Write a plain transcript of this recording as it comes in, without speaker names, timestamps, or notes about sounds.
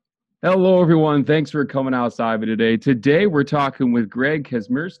Hello, everyone. Thanks for coming outside me today. Today, we're talking with Greg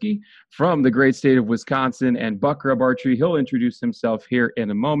Kazmierski from the great state of Wisconsin and Buck Rub Archery. He'll introduce himself here in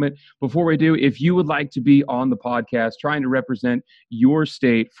a moment. Before we do, if you would like to be on the podcast trying to represent your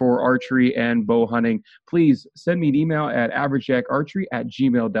state for archery and bow hunting, please send me an email at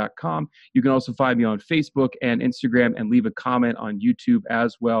averagejackarchery@gmail.com. You can also find me on Facebook and Instagram and leave a comment on YouTube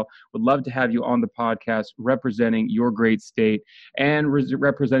as well. Would love to have you on the podcast representing your great state and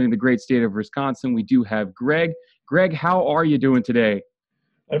representing the great state of Wisconsin. We do have Greg. Greg, how are you doing today?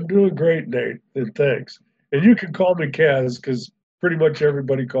 I'm doing great, Nate, and thanks. And you can call me Kaz because pretty much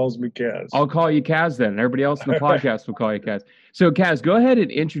everybody calls me Kaz. I'll call you Kaz then. Everybody else in the All right. podcast will call you Kaz. So, Kaz, go ahead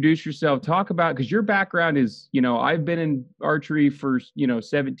and introduce yourself. Talk about, because your background is, I've been in archery for,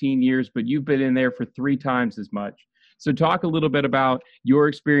 17 years, but you've been in there for three times as much. So, talk a little bit about your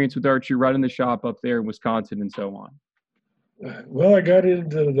experience with archery, running the shop up there in Wisconsin and so on. Well, I got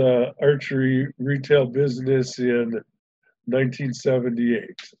into the archery retail business in 1978.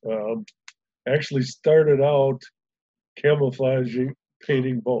 Actually started out camouflaging,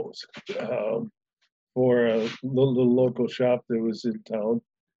 painting bows for a little local shop that was in town.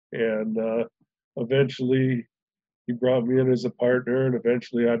 And eventually he brought me in as a partner, and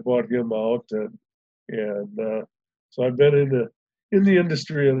eventually I bought him out. And so I've been in the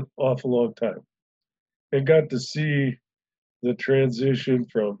industry an awful long time and got to see the transition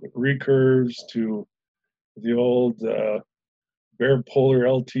from recurves to the old bare polar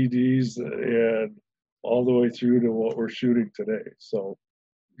LTDs and all the way through to what we're shooting today. So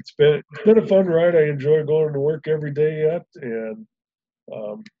it's been a fun ride. I enjoy going to work every day yet, and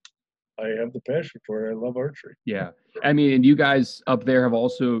um, I have the passion for it. I love archery. Yeah. I mean, and you guys up there have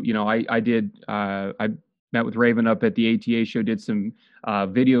also, I met with Raven up at the ATA show, did some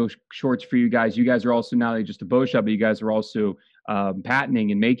video shorts for you guys. You guys are also not only just a bow shop, but you guys are also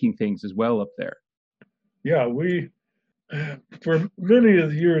patenting and making things as well up there. Yeah, we for many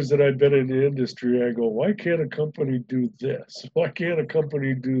of the years that I've been in the industry, I go, why can't a company do this? Why can't a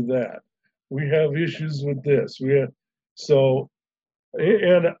company do that? We have issues with this. We have so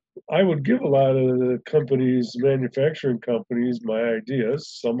and I would give a lot of the companies, manufacturing companies, my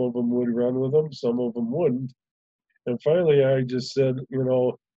ideas. Some of them would run with them, some of them wouldn't. And finally, I just said,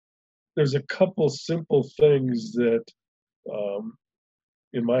 there's a couple simple things that, um,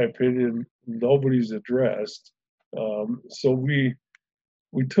 in my opinion, nobody's addressed. So we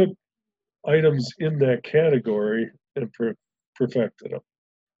took items in that category and perfected them.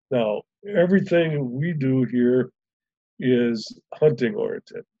 Now, everything we do here is hunting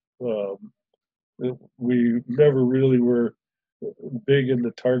oriented. Um, we never really were big in the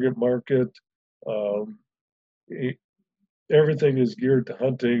target market. Um, Everything is geared to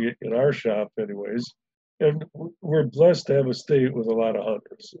hunting in our shop, anyways. And we're blessed to have a state with a lot of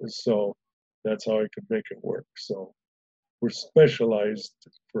hunters. And so that's how I could make it work. So we're specialized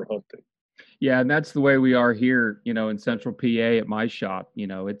for hunting. Yeah, and that's the way we are here, in Central PA at my shop.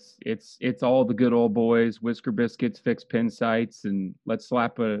 It's all the good old boys, whisker biscuits, fixed pin sights, and let's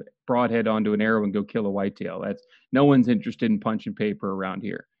slap a broadhead onto an arrow and go kill a whitetail. That's no one's interested in punching paper around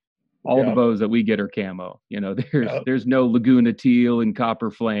here. All the Yeah, bows that we get are camo. There's yeah, there's no Laguna Teal and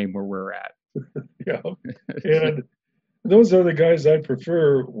Copper Flame where we're at. yeah. And those are the guys I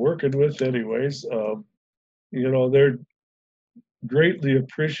prefer working with, anyways. They're greatly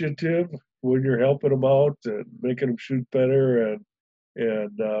appreciative when you're helping them out and making them shoot better,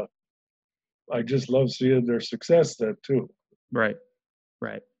 and I just love seeing their success then too. Right,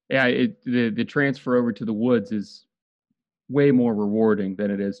 right. Yeah, the transfer over to the woods is way more rewarding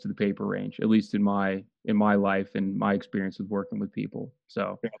than it is to the paper range, at least in my life and my experience with working with people.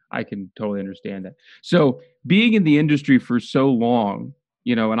 So Yeah, I can totally understand that. So being in the industry for so long,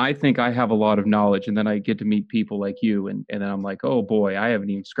 and I think I have a lot of knowledge, and then I get to meet people like you, and then I'm like, oh boy, I haven't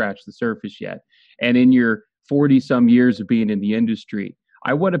even scratched the surface yet. And in your 40 some years of being in the industry,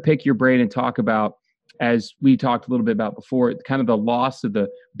 I want to pick your brain and talk about, as we talked a little bit about before, kind of the loss of the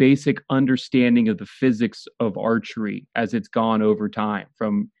basic understanding of the physics of archery as it's gone over time,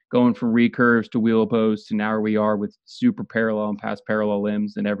 from going from recurves to wheel bows to now where we are with super parallel and past parallel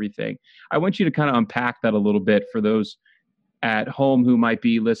limbs and everything. I want you to kind of unpack that a little bit for those at home who might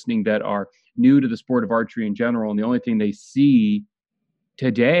be listening that are new to the sport of archery in general, and the only thing they see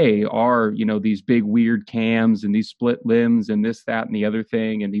today are these big weird cams and these split limbs and this, that, and the other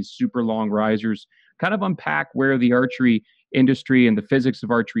thing, and these super long risers. Kind of unpack where the archery industry and the physics of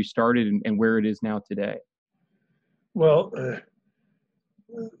archery started, and where it is now today. well,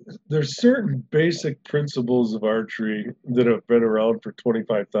 there's certain basic principles of archery that have been around for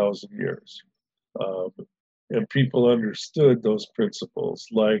 25,000 years. Um, and people understood those principles,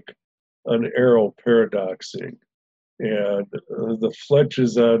 like an arrow paradoxing, and the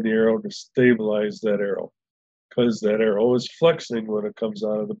fletches on the arrow to stabilize that arrow, because that arrow is flexing when it comes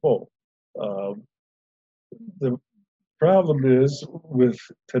out of the bow. Um, the problem is with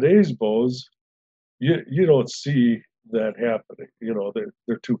today's bows, you don't see that happening.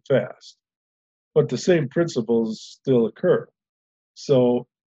 They're too fast, but the same principles still occur. So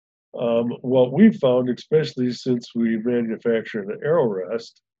what we found, especially since we manufacture an arrow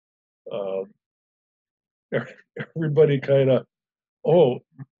rest, um, everybody kind of, oh,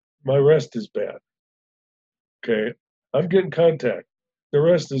 my rest is bad. Okay, I'm getting contact. The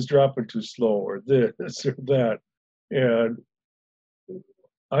rest is dropping too slow, or this or that. And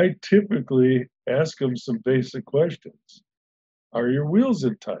I typically ask them some basic questions. Are your wheels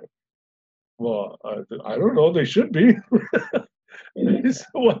in time? Well, I don't know. They should be. He said,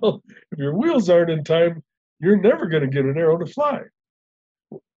 well, if your wheels aren't in time, you're never going to get an arrow to fly.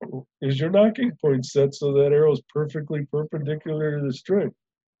 Is your nocking point set so that arrow is perfectly perpendicular to the string?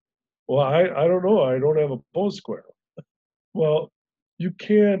 Well, I don't know. I don't have a bow square. Well, you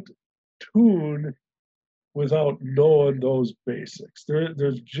can't tune without knowing those basics.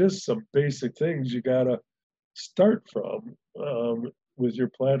 There's just some basic things you got to start from with your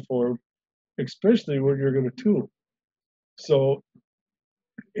platform, especially when you're going to tune. So,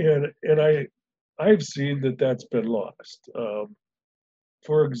 and I've seen that that's been lost.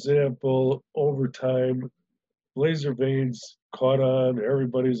 For example, over time, laser vanes caught on.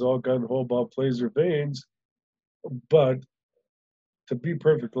 Everybody's all gun ho about laser vanes, but to be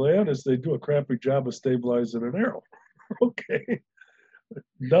perfectly honest, they do a crappy job of stabilizing an arrow. Okay,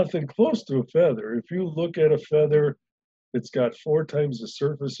 nothing close to a feather. If you look at a feather, it's got 4 times the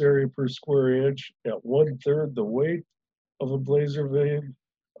surface area per square inch at 1/3 the weight of a blazer vane.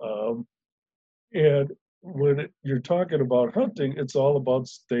 Um, and when you're talking about hunting, it's all about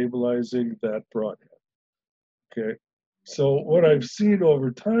stabilizing that broadhead. Okay. So what I've seen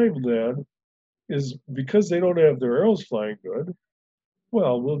over time then is because they don't have their arrows flying good,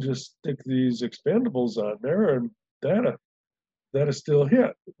 well, we'll just stick these expandables on there and that'll still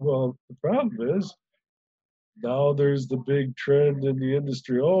hit. Well, the problem is now there's the big trend in the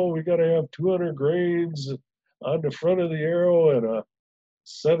industry. Oh, we got to have 200 grains on the front of the arrow and a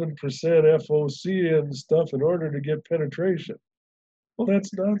 7% FOC and stuff in order to get penetration. Well,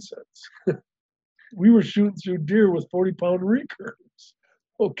 that's nonsense. We were shooting through deer with 40-pound recurves.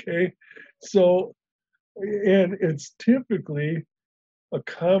 Okay. So, and it's typically a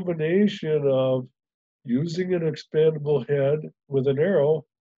combination of using an expandable head with an arrow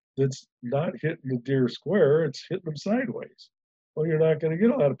that's not hitting the deer square, it's hitting them sideways. Well, you're not going to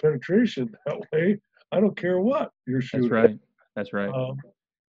get a lot of penetration that way. I don't care what you're shooting. That's right. That's right.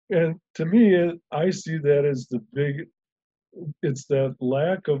 And to me, I see that as it's that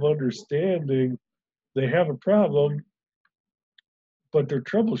lack of understanding. They have a problem, but they're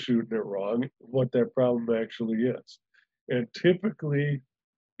troubleshooting it wrong, what that problem actually is. And typically,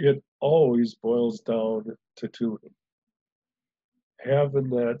 it always boils down to tuning, having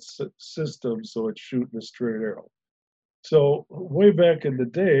that system so it's shooting a straight arrow. So, way back in the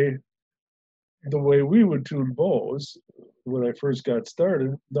day, the way we would tune bows when I first got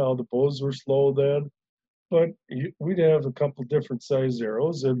started, now the bows were slow then, but we'd have a couple different size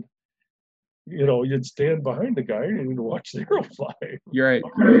arrows, and you'd stand behind the guy and you'd watch the arrow fly. You're right.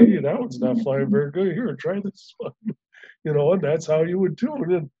 Okay, that one's not flying very good. Here, try this one. And that's how you would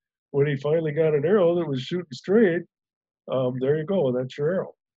tune. And when he finally got an arrow that was shooting straight, there you go, that's your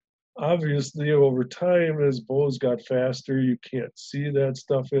arrow. Obviously, over time, as bows got faster, you can't see that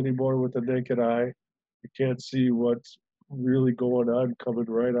stuff anymore with the naked eye. You can't see what's really going on coming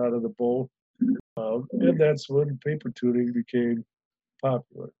right out of the bow. And that's when paper tuning became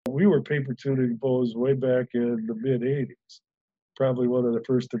popular. We were paper tuning bows way back in the mid 80s, probably one of the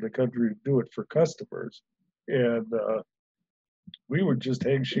first in the country to do it for customers. And we would just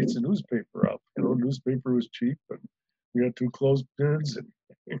hang sheets of newspaper up. Newspaper was cheap, and we had 2 clothespins and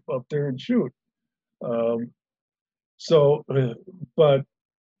up there and shoot. But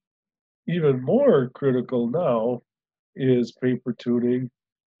even more critical now is paper tuning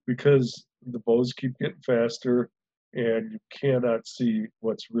because the bows keep getting faster and you cannot see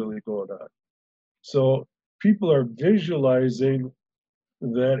what's really going on. So people are visualizing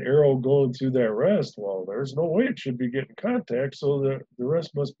that arrow going through that rest. Well, there's no way it should be getting contact, so the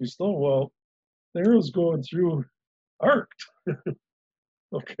rest must be slow. Well, the arrow's going through arced.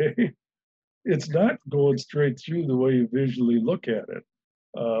 Okay. It's not going straight through the way you visually look at it.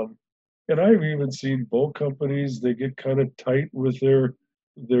 And I've even seen bow companies, they get kind of tight with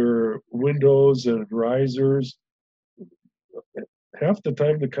their windows and risers. half the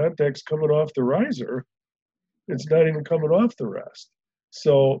time the contact's coming off the riser. It's not even coming off the rest.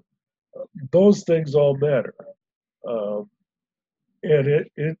 So those things all matter. Um, and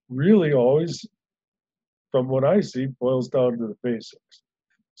it really always, from what I see, boils down to the basics.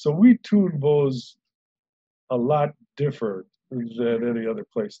 So we tune bows a lot different than any other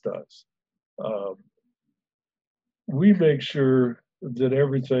place does. Um, we make sure that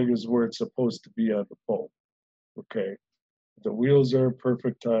everything is where it's supposed to be on the bow. Okay. The wheels are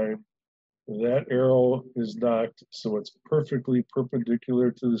perfect time. That arrow is knocked, so it's perfectly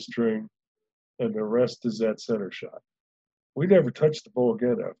perpendicular to the string, and the rest is that center shot. We never touch the bow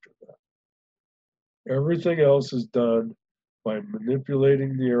again after that. Everything else is done by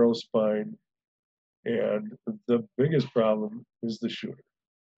manipulating the arrow spine, and the biggest problem is the shooter.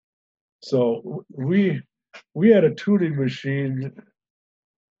 So we had a tuning machine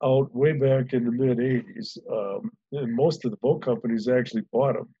out way back in the mid 80s, and most of the boat companies actually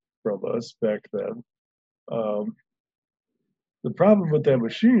bought them from us back then. Um, the problem with that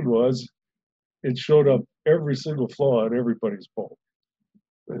machine was it showed up every single flaw on everybody's boat.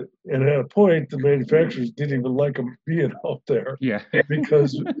 And at a point, the manufacturers didn't even like them being out there. Yeah.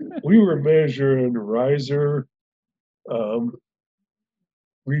 Because we were measuring riser, um,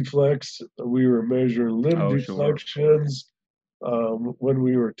 reflex, we were measuring limb deflections when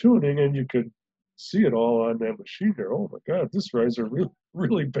we were tuning, and you could see it all on that machine there. Oh my God, this riser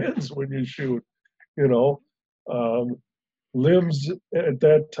really bends when you shoot, you know. Limbs at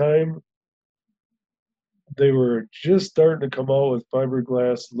that time, they were just starting to come out with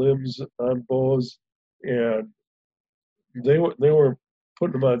fiberglass limbs on bows, and they were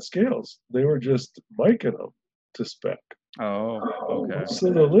putting them on scales. They were just miking them to spec. Oh, okay.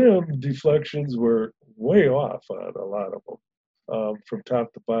 So the limb deflections were way off on a lot of them, from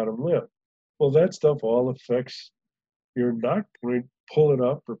top to bottom limb. Well, that stuff all affects your knock point pulling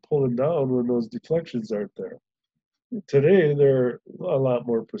up or pulling down when those deflections aren't there. Today, they're a lot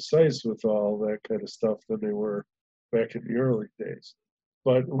more precise with all that kind of stuff than they were back in the early days.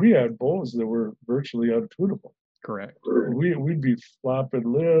 But we had bows that were virtually untunable. Correct. We'd be flopping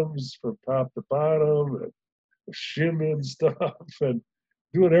limbs from top to bottom and shimming stuff and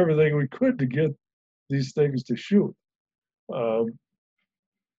doing everything we could to get these things to shoot.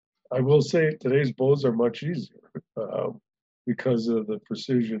 I will say today's bows are much easier because of the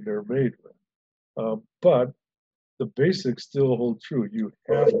precision they're made with. But the basics still hold true. You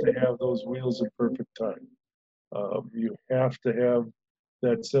have to have those wheels in perfect time. You have to have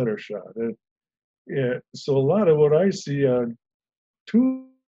that center shot. So a lot of what I see on tuning,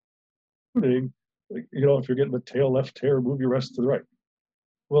 if you're getting the tail left tear, move your rest to the right.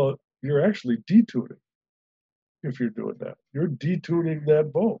 Well, you're actually detuning if you're doing that. You're detuning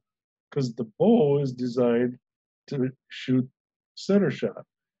that bow because the bow is designed to shoot center shot.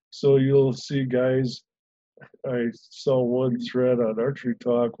 So you'll see guys, I saw one thread on Archery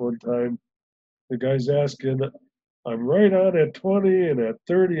Talk one time. The guy's asking, I'm right on at 20, and at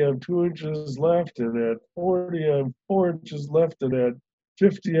 30, I'm 2 inches left, and at 40, I'm 4 inches left, and at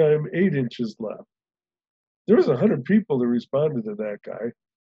 50, I'm 8 inches left. There was 100 people that responded to that guy,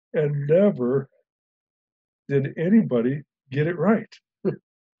 and never did anybody get it right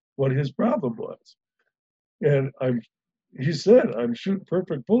what his problem was. And he said, I'm shooting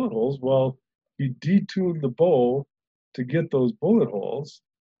perfect bullet holes. Well, he detuned the bow to get those bullet holes,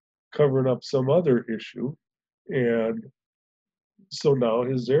 covering up some other issue. And so now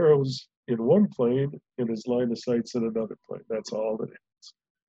his arrow's in one plane and his line of sight's in another plane. That's all it is.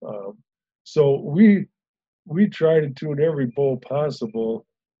 So we try to tune every bow possible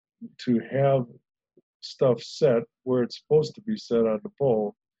to have stuff set where it's supposed to be set on the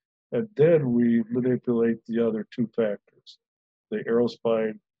bow. And then we manipulate the other two factors, the arrow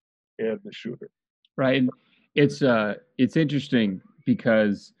spine and the shooter. Right. And it's interesting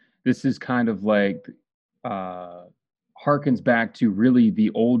because this is kind of like harkens back to really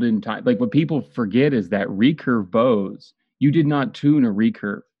the olden time. Like what people forget is that recurve bows, you did not tune a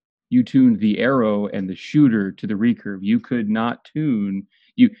recurve. You tuned the arrow and the shooter to the recurve. You could not tune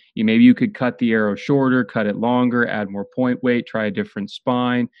you maybe you could cut the arrow shorter, cut it longer, add more point weight, try a different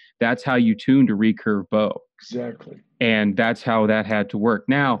spine. That's how you tuned a recurve bow. Exactly. And that's how that had to work.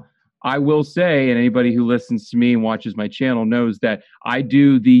 Now, I will say, and anybody who listens to me and watches my channel knows that I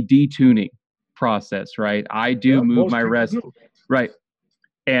do the detuning process, right? I do move my rest, right?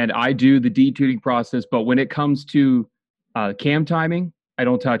 And I do the detuning process. But when it comes to cam timing, I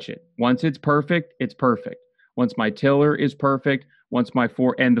don't touch it. Once it's perfect, it's perfect. Once my tiller is perfect, once my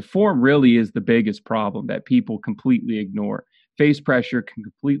form, and the form really is the biggest problem that people completely ignore. Face pressure can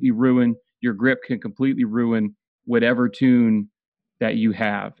completely ruin, your grip can completely ruin whatever tune that you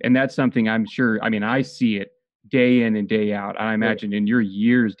have. And that's something I'm sure, I mean, I see it day in and day out. I imagine in your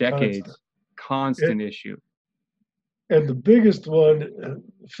years, decades, Constant. constant issue. And the biggest one,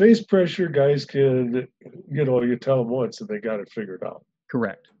 face pressure, guys can, you tell them once and they got it figured out.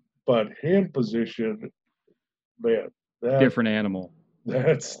 Correct. But hand position, man, Different animal.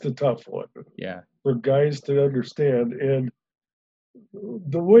 That's the tough one. Yeah. For guys to understand. And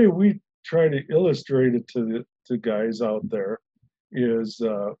the way we try to illustrate it to guys out there is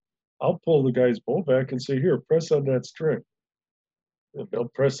I'll pull the guy's bow back and say, here, press on that string. And they'll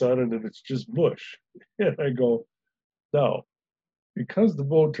press on it and it's just mush. And I go, now, because the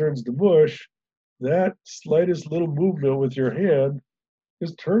bow turns to mush, that slightest little movement with your hand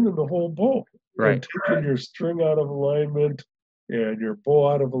is turning the whole bow. Right. And taking your string out of alignment and your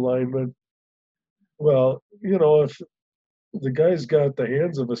bow out of alignment. Well, if the guy's got the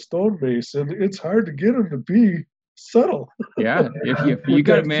hands of a stonemason, it's hard to get him to be subtle. Yeah, if you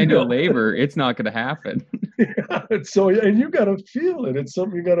got manual labor, it's not going to happen. Yeah, and you got to feel it. It's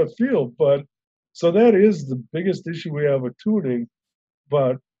something you got to feel. But so that is the biggest issue we have with tuning,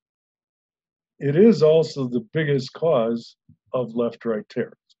 but it is also the biggest cause of left-right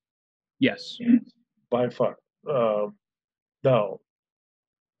tears. Yes, by far. Now,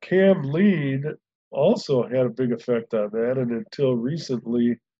 cam lead also had a big effect on that, and until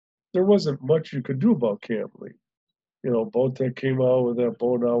recently, there wasn't much you could do about cam lead. Bowtech came out with that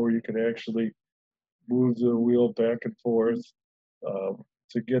bow now where you can actually move the wheel back and forth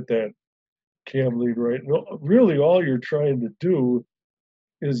to get that cam lead right. No, really, all you're trying to do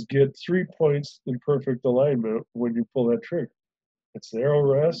is get 3 points in perfect alignment when you pull that trigger. It's the arrow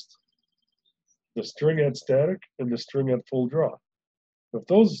rest, the string at static, and the string at full draw. If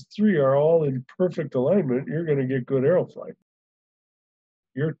those three are all in perfect alignment, you're going to get good arrow flight.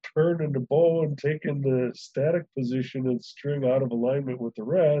 You're turning the bow and taking the static position and string out of alignment with the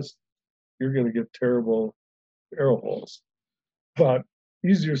rest, you're going to get terrible arrow holes. But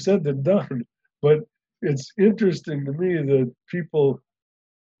easier said than done. But it's interesting to me that people,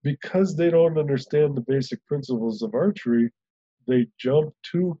 because they don't understand the basic principles of archery, they jump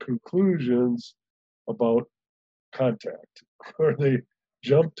to conclusions about contact, or they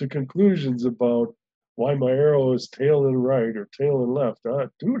jump to conclusions about why my arrow is tailing right or tailing left.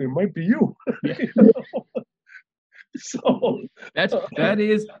 Dude, it might be you. Yeah. So that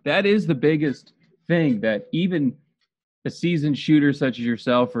is the biggest thing, that even a seasoned shooter such as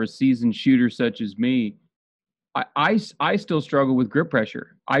yourself or a seasoned shooter such as me, I still struggle with grip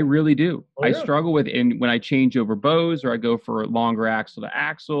pressure. I really do. Oh, yeah. I struggle with when I change over bows, or I go for a longer axle to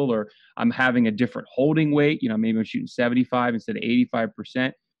axle, or I'm having a different holding weight. Maybe I'm shooting 75 instead of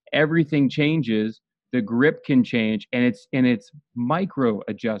 85%. Everything changes. The grip can change, and it's micro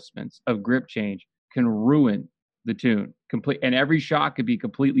adjustments of grip change can ruin the tune complete, and every shot could be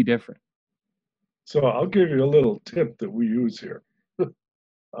completely different. So I'll give you a little tip that we use here.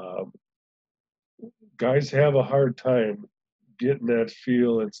 Guys have a hard time getting that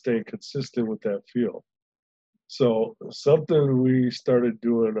feel and staying consistent with that feel. So something we started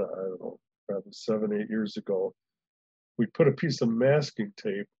doing, I don't know, probably 7-8 years ago, we put a piece of masking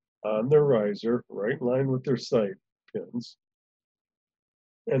tape on their riser, right in line with their sight pins.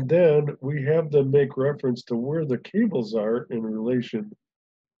 And then we have them make reference to where the cables are in relation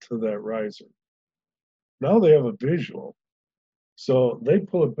to that riser. Now they have a visual. So they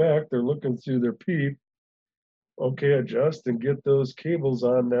pull it back, they're looking through their peep. Okay, adjust and get those cables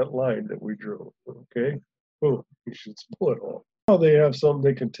on that line that we drew. Okay, boom, you should split hole. Now they have something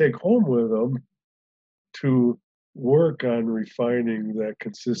they can take home with them to work on refining that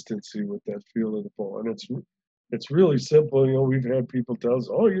consistency with that feel of the bow. And it's really simple. We've had people tell us,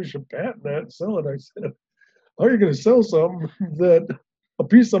 oh, you should patent that and sell it. I said, how are you going to sell something that a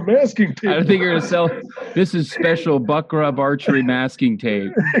piece of masking tape? I don't think you're going to sell. This is special Buck Rub archery masking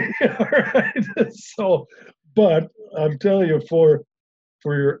tape. Yeah, right. So, but I'm telling you, for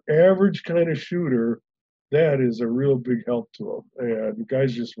your average kind of shooter, that is a real big help to them. And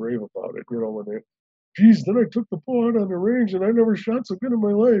guys just rave about it, when they, geez, then I took the bow out on the range and I never shot so good in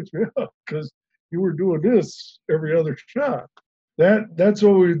my life. Yeah, because you were doing this every other shot. That's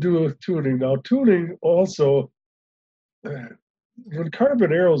what we do with tuning. Now, tuning also, when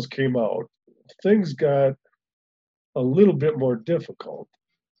carbon arrows came out, things got a little bit more difficult.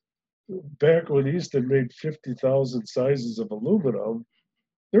 Back when Easton made 50,000 sizes of aluminum,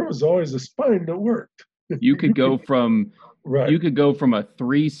 there was always a spine that worked. You could go from right. You could go from a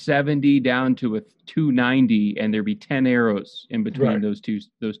 370 down to a 290, and there'd be 10 arrows in between those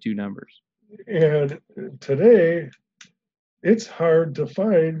two numbers. And today, it's hard to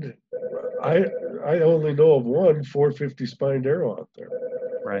find I I only know of one 450 spined arrow out there.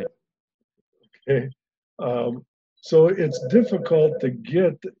 Right. Okay, um, so it's difficult to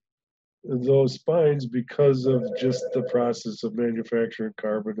get those spines because of just the process of manufacturing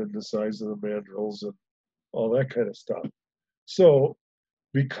carbon and the size of the mandrels and all that kind of stuff. So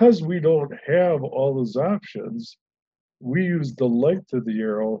because we don't have all those options, we use the length of the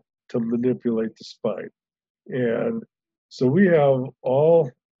arrow to manipulate the spine. And so we have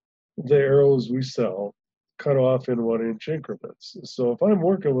all the arrows we sell cut off in 1 inch increments. So if I'm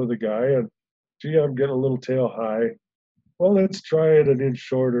working with a guy and gee, I'm getting a little tail high, well, let's try it 1 inch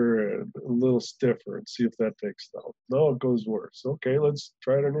shorter and a little stiffer and see if that takes down. No, it goes worse. Okay, let's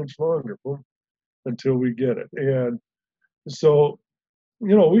try it 1 inch longer, boom, until we get it. And so,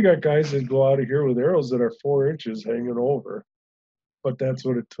 we got guys that go out of here with arrows that are 4 inches hanging over, but that's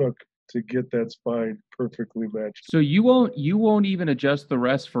what it took to get that spine perfectly matched. So you won't even adjust the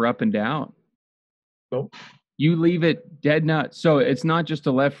rest for up and down. Nope. You leave it dead nuts. So it's not just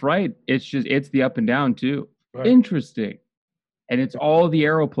a left right, it's the up and down too. Right. Interesting. And it's all the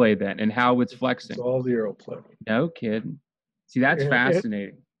arrow play then and how it's flexing. It's all the arrow play. No kidding. See, that's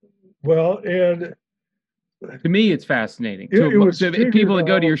fascinating. And to me, it's fascinating. To people that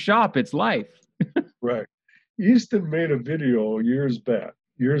go to your shop, it's life. Right. Easton made a video years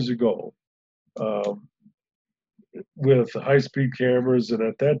ago, with high-speed cameras, and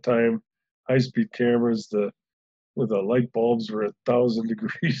at that time, high-speed cameras, the light bulbs were 1,000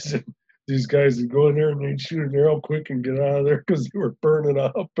 degrees, and these guys would go in there and they'd shoot an arrow quick and get out of there because they were burning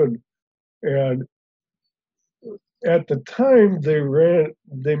up, and at the time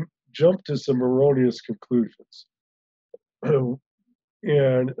they jumped to some erroneous conclusions,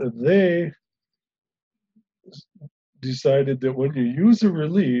 and they decided that when you use a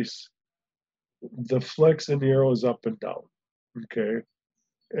release, the flex in the arrow is up and down. Okay,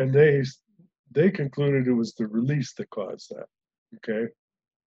 and they concluded it was the release that caused that. Okay,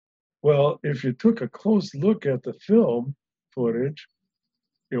 well, if you took a close look at the film footage,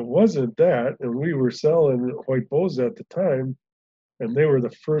 it wasn't that, and we were selling white bows at the time, and they were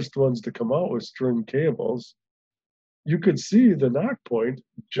the first ones to come out with string cables. You could see the knock point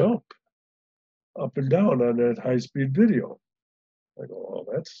jump up and down on that high-speed video. I go,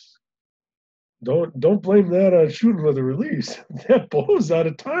 oh, don't blame that on shooting with a release. That bow's out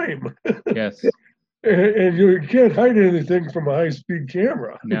of time. Yes. And you can't hide anything from a high-speed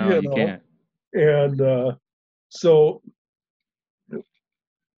camera. No, you can't. And so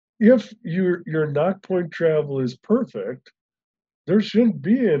if your knock point travel is perfect, there shouldn't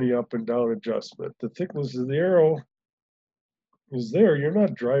be any up and down adjustment. The thickness of the arrow is there. You're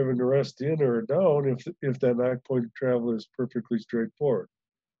not driving the rest in or down if that knock point travel is perfectly straightforward.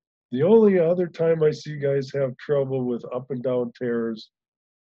 The only other time I see guys have trouble with up and down tears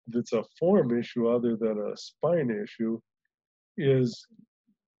that's a form issue other than a spine issue is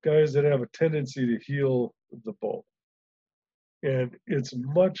guys that have a tendency to heel the bow. And it's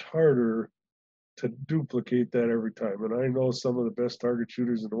much harder to duplicate that every time. And I know some of the best target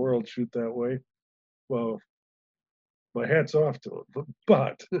shooters in the world shoot that way. Well, my hat's off to them.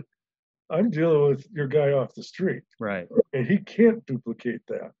 But I'm dealing with your guy off the street. Right. And he can't duplicate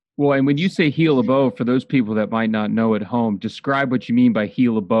that. Well, and when you say heel a bow, for those people that might not know at home, describe what you mean by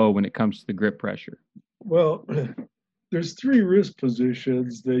heel a bow when it comes to the grip pressure. Well, there's 3 wrist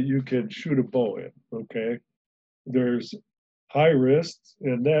positions that you can shoot a bow in, okay? There's high wrist,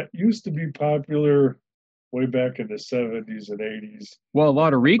 and that used to be popular way back in the 70s and 80s. Well, a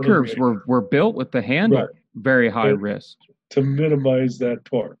lot of recurves were built with the handle, very high wrist. To minimize that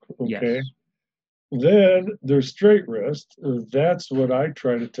torque, okay? Yes. Then there's straight wrist. That's what I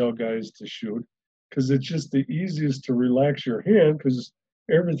try to tell guys to shoot because it's just the easiest to relax your hand because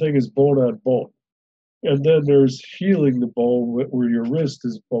everything is bone on bone. And then there's healing the bow where your wrist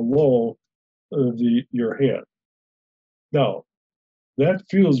is below your hand. Now, that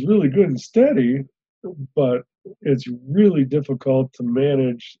feels really good and steady, but it's really difficult to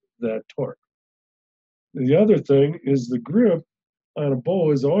manage that torque. The other thing is the grip on a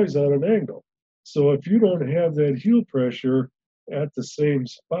bow is always on an angle. So if you don't have that heel pressure at the same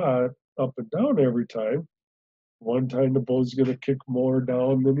spot up and down every time, one time the bow's going to kick more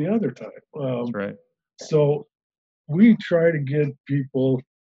down than the other time. That's right. So we try to get people,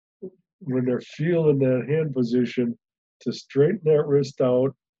 when they're feeling that hand position, to straighten that wrist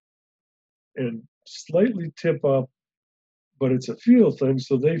out and slightly tip up, but it's a feel thing,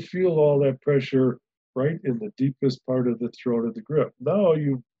 so they feel all that pressure right in the deepest part of the throat of the grip. Now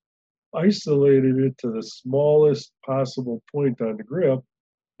you've isolated it to the smallest possible point on the grip,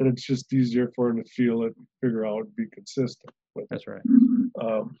 and it's just easier for them to feel it and figure out and be consistent with it. That's right.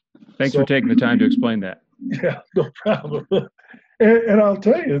 Thanks for So taking the time to explain that. yeah, no problem. And I'll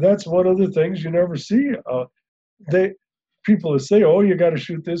tell you, that's one of the things you never see. They People will say, "Oh, you got to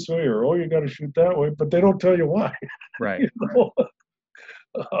shoot this way," or "Oh, you got to shoot that way," but they don't tell you why. Right. You know?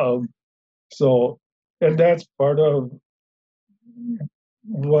 um, so, and that's part of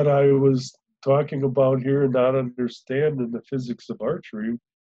what I was talking about here, not understanding the physics of archery.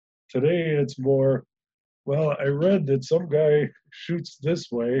 Today, it's more, well, I read that some guy shoots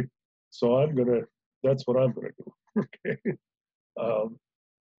this way, so that's what I'm gonna do. Okay. Um,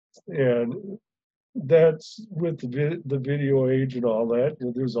 and that's with the video age and all that.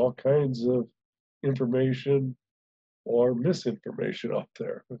 There's all kinds of information or misinformation out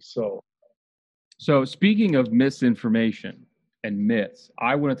there. So, speaking of misinformation and myths,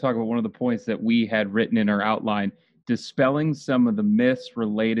 I want to talk about one of the points that we had written in our outline, dispelling some of the myths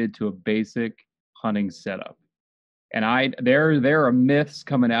related to a basic hunting setup. And there are myths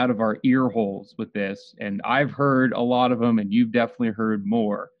coming out of our ear holes with this, and I've heard a lot of them, and you've definitely heard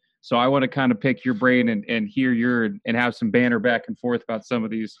more. So I want to kind of pick your brain and hear your and have some banter back and forth about some of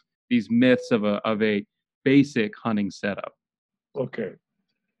these myths of a basic hunting setup. Okay.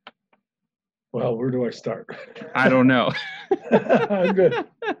 Well, where do I start? I don't know. I'm good.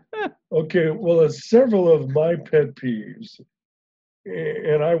 Okay. Well, several of my pet peeves,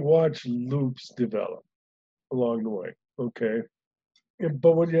 and I watch loops develop along the way. Okay.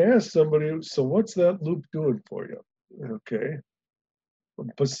 But when you ask somebody, so what's that loop doing for you? Okay.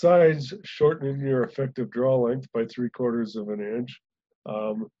 Besides shortening your effective draw length by 3/4 of an inch,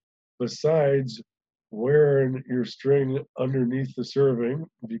 um, besides wearing your string underneath the serving,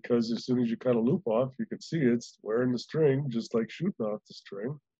 because as soon as you cut a loop off, you can see it's wearing the string, just like shooting off the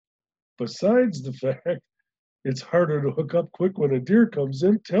string. Besides the fact it's harder to hook up quick when a deer comes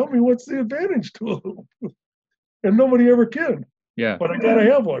in, tell me what's the advantage to a loop? And nobody ever can, Yeah. but I gotta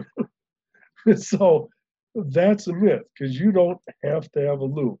have one. So that's a myth because you don't have to have a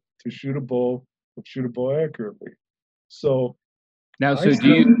loop to shoot a bow and shoot a bow accurately. So Now, I so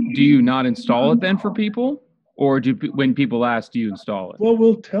do you not install it then for people, or when people ask, do you install it? well,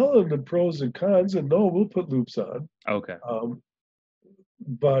 we'll tell them the pros and cons, and no, we'll put loops on. Okay. Um,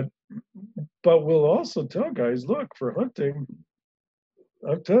 but but we'll also tell guys, look, for hunting,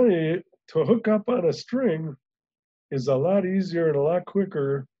 I'm telling you, to hook up on a string is a lot easier and a lot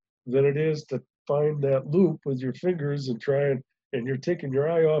quicker than it is to find that loop with your fingers and and you're taking your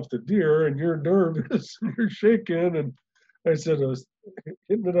eye off the deer and you're nervous and you're shaking. And I said,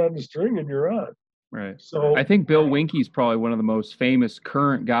 hitting it on the string and you're on. Right. So I think Bill Winke's probably one of the most famous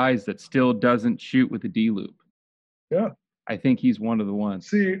current guys that still doesn't shoot with a D loop. yeah, I think he's one of the ones.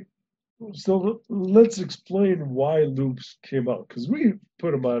 see, so let's explain why loops came out because we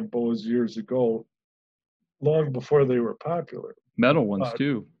put them on bows years ago, long before they were popular. Metal ones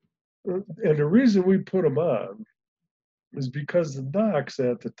too. And the reason we put them on is because the nocks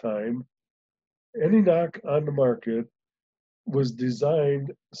at the time, any nock on the market was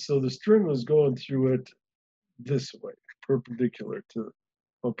designed so the string was going through it this way, perpendicular to,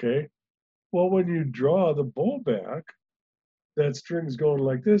 okay? Well, when you draw the bow back, that string's going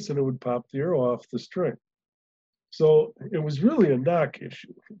like this and it would pop the arrow off the string. So it was really a nock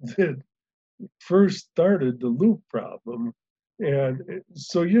issue that first started the loop problem. And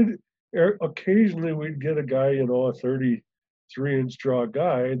so occasionally we'd get a guy, a 33-inch draw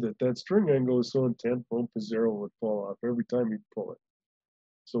guy that string angle was so intense, boom, his arrow would fall off every time he'd pull it.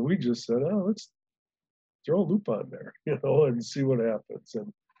 So we just said, oh, let's throw a loop on there, and see what happens.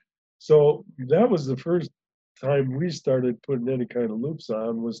 And so that was the first time we started putting any kind of loops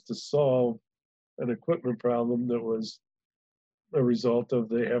on, was to solve an equipment problem that was a result of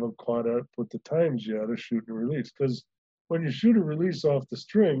they haven't caught up with the times yet of shoot and release. Because when you shoot a release off the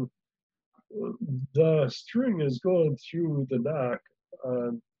string is going through the nock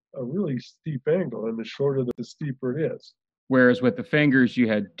on a really steep angle, and the shorter the steeper it is. Whereas with the fingers, you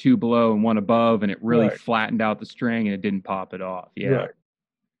had two below and one above, and it really Right. flattened out the string and it didn't pop it off. Yeah. Right.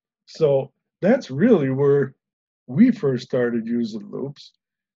 So that's really where we first started using loops.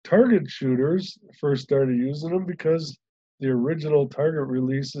 Target shooters first started using them because the original target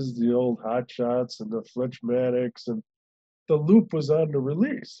releases, the old Hot Shots and the Fletchmatics, and the loop was on the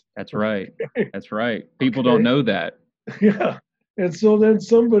release. That's right. That's right. People don't know that. Yeah. And so then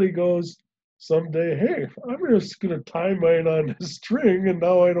somebody goes someday, hey, I'm just going to tie mine on the string and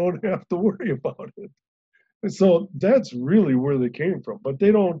now I don't have to worry about it. And so that's really where they came from. But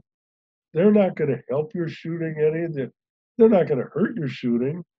they're not going to help your shooting any. They're not going to hurt your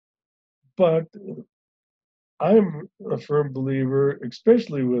shooting. But I'm a firm believer,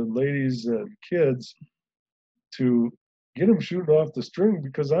 especially with ladies and kids, to get them shooting off the string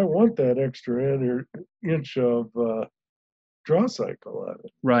because I want that extra inch of draw cycle on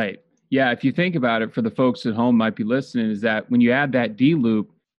it. Right. Yeah. If you think about it, for the folks at home might be listening, is that when you add that D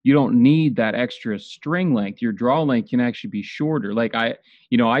loop, you don't need that extra string length. Your draw length can actually be shorter. Like I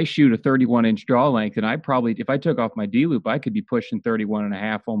shoot a 31-inch draw length, and I probably, if I took off my D loop, I could be pushing 31 and a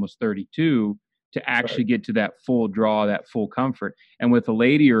half, almost 32 to actually Right. get to that full draw, that full comfort. And with a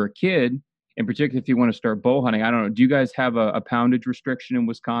lady or a kid, in particular, if you want to start bow hunting, I don't know, do you guys have a poundage restriction in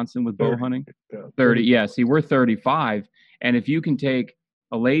Wisconsin with bow 30, hunting? yeah, 30. 30 Yeah. pounds. See, we're 35. And if you can take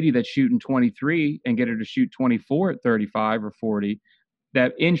a lady that's shooting 23 and get her to shoot 24 at 35 or 40,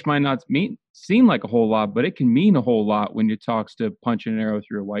 that inch might not seem like a whole lot, but it can mean a whole lot when it talks to punching an arrow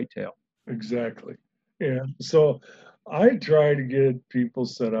through a whitetail. Exactly. And so I try to get people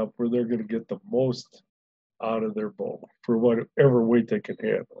set up where they're going to get the most out of their bow for whatever weight they can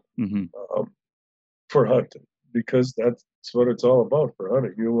handle Mm-hmm. um, for hunting, because that's what it's all about for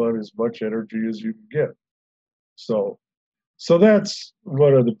hunting. You want as much energy as you can get. So, so that's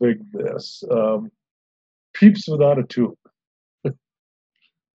one of the big myths. Peeps without a tube.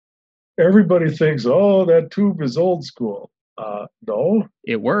 Everybody thinks, oh, that tube is old school. No.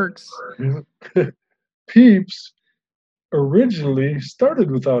 It works. Peeps originally started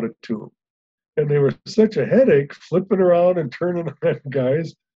without a tube, and they were such a headache flipping around and turning on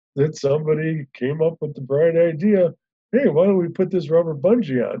guys that somebody came up with the bright idea, hey, why don't we put this rubber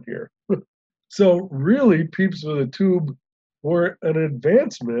bungee on here? So really, peeps with a tube were an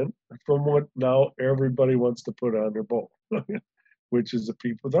advancement from what now everybody wants to put on their bow, which is a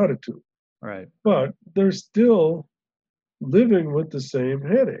peep without a tube. Right. But they're still living with the same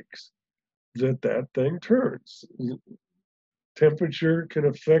headaches that thing turns. Temperature can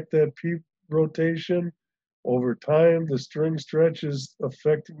affect that peep rotation. Over time, the string stretch is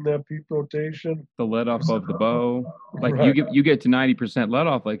affecting that peep rotation. The let off of the bow. Like Right, you get to 90% let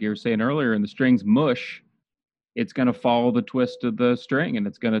off, like you were saying earlier, and the string's mush, it's going to follow the twist of the string, and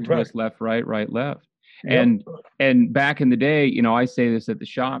it's going to right. twist left, right, left. Yep, And back in the day, I say this at the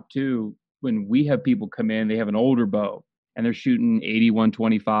shop too, when we have people come in, they have an older bow and they're shooting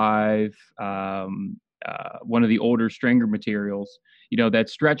 8125, one of the older stringer materials, that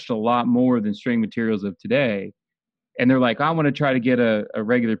stretched a lot more than string materials of today. And they're like, I want to try to get a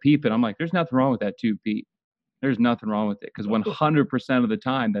regular peep. And I'm like, there's nothing wrong with that tube peep. There's nothing wrong with it, because 100% of the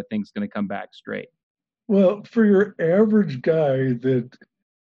time that thing's going to come back straight. well, for your average guy that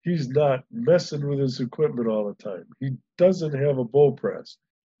he's not messing with his equipment all the time, he doesn't have a bow press.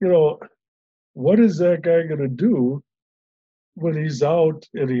 You know, what is that guy going to do when he's out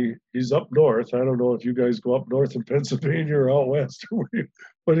and he's up north? I don't know if you guys go up north in Pennsylvania or out west,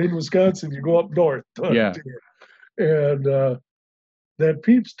 but in Wisconsin, you go up north. Yeah. And that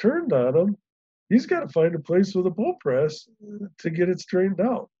peeps turned on him. He's got to find a place with a bow press to get it straightened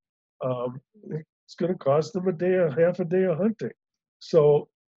out. It's going to cost him half a day of hunting. So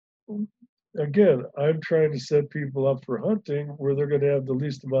again, I'm trying to set people up for hunting where they're going to have the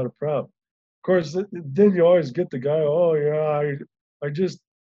least amount of problem. Of course, then you always get the guy, oh yeah, I just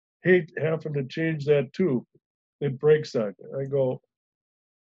hate having to change that tube. It breaks on you. I go,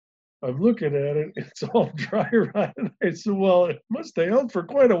 I'm looking at it, it's all dry rot. I said, well, it must have held for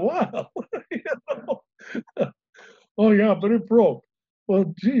quite a while. You know? Oh yeah, but it broke.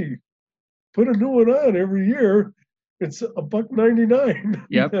 Well, gee, put a new one on every year. It's $1.99.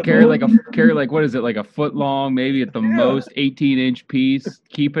 Yep. You know? Carry like what is it, like a foot long, maybe at the Yeah. most 18-inch piece.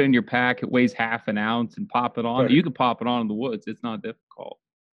 Keep it in your pack. It weighs half an ounce, and pop it on. Right. You can pop it on in the woods. It's not difficult.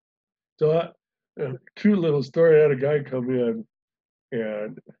 So a cute little story. I had a guy come in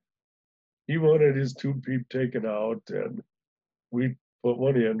and he wanted his tube peep taken out, and we put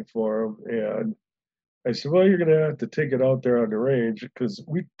one in for him. And I said, well, you're going to have to take it out there on the range, because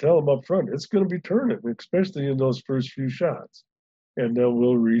we tell him up front, it's going to be turning, especially in those first few shots. And then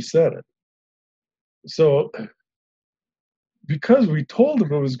we'll reset it. So because we told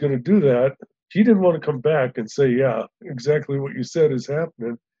him it was going to do that, he didn't want to come back and say, yeah, exactly what you said is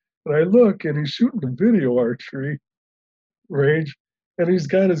happening. And I look, and he's shooting the video archery range, and he's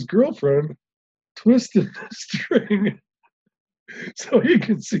got his girlfriend twisting the string so he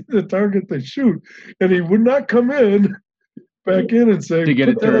can see the target they shoot. And he would not come back in and say, To get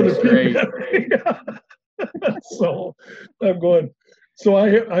put it that on turned the straight. PPF. So I'm going, so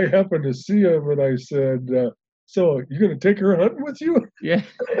I happened to see him, and I said, so you're going to take her hunting with you? Yeah.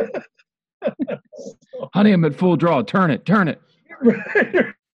 Honey, I'm at full draw. Turn it.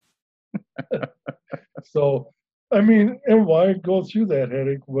 So, I mean, and why go through that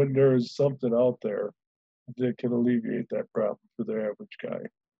headache when there is something out there that can alleviate that problem for the average guy?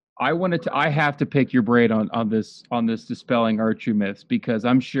 I have to pick your brain on this dispelling archery myths, because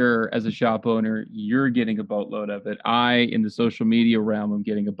I'm sure as a shop owner you're getting a boatload of it. I, in the social media realm, am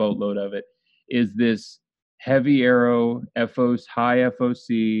getting a boatload of it. Is this heavy arrow, FOC, high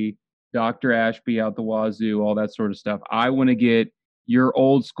FOC, Dr. Ashby out the wazoo, all that sort of stuff? I want to get your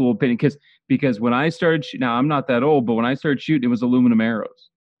old school opinion, because when I started now I'm not that old, but when I started shooting, it was aluminum arrows,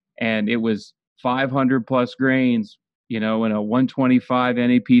 and it was 500 plus grains, in a 125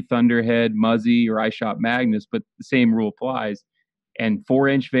 NAP Thunderhead, Muzzy, or I shot Magnus, but the same rule applies. And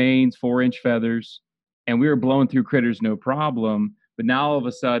 4-inch vanes, 4-inch feathers, and we were blowing through critters no problem. But now all of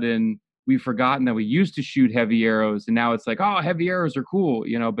a sudden, we've forgotten that we used to shoot heavy arrows, and now it's like, oh, heavy arrows are cool,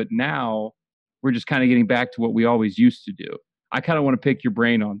 But now we're just kind of getting back to what we always used to do. I kind of want to pick your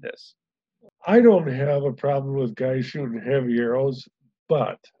brain on this. I don't have a problem with guys shooting heavy arrows,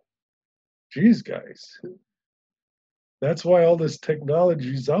 but geez, guys, that's why all this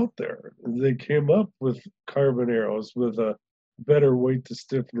technology is out there. They came up with carbon arrows with a better weight to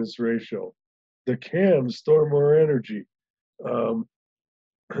stiffness ratio. The cams store more energy. Um,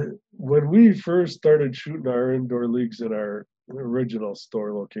 when we first started shooting our indoor leagues in our original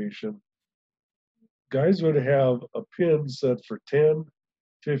store location, guys would have a pin set for 10,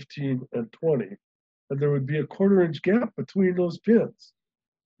 15, and 20, and there would be a 1/4 inch gap between those pins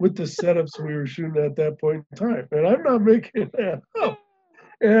with the setups we were shooting at that point in time. And I'm not making that up.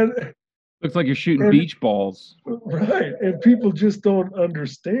 And Looks like you're shooting and beach balls. right, and people just don't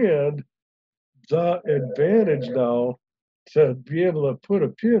understand the advantage now to be able to put a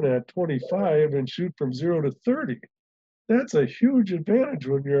pin at 25 and shoot from 0 to 30. That's a huge advantage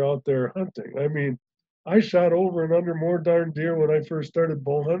when you're out there hunting. I mean, I shot over and under more darn deer when I first started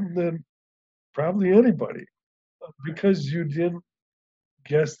bow hunting than probably anybody, because you didn't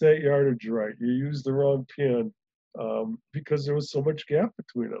guess that yardage right. You used the wrong pin, because there was so much gap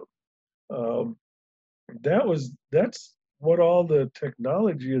between them. Um, that's what all the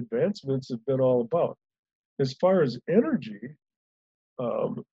technology advancements have been all about. As far as energy,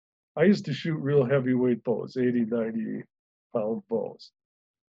 um, I used to shoot real heavyweight bows, 80, 90 pound bows,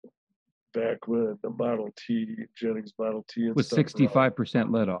 back when the Model T, Jennings Model T and With stuff were out.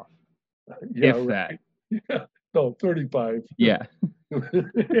 65% let off, Yeah, if that. right. Yeah, no, 35. Yeah.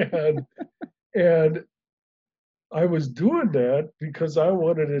 and I was doing that because I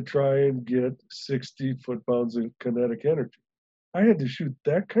wanted to try and get 60 foot-pounds of kinetic energy. I had to shoot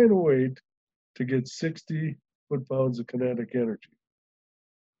that kind of weight to get 60 foot-pounds of kinetic energy.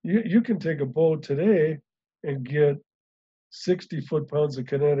 You can take a bow today and get 60 foot-pounds of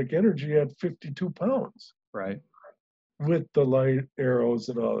kinetic energy at 52 pounds Right. with the light arrows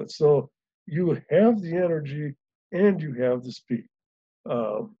and all that. So you have the energy and you have the speed.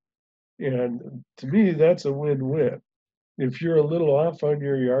 Um, and to me, that's a win-win. If you're a little off on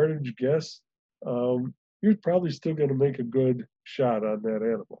your yardage guess, you're probably still going to make a good shot on that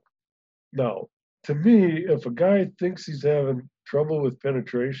animal. Now, to me, if a guy thinks he's having trouble with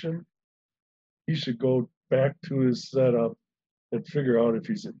penetration, he should go back to his setup and figure out if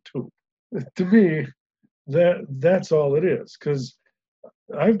he's in tube. To me, that's all it is. Because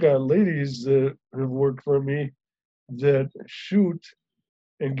I've got ladies that have worked for me that shoot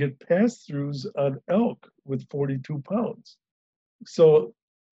and get pass-throughs on elk with 42 pounds. So,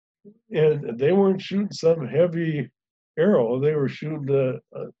 and they weren't shooting some heavy arrow. They were shooting the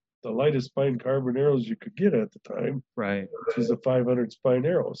lightest spine carbon arrows you could get at the time, Right. which is a 500 spine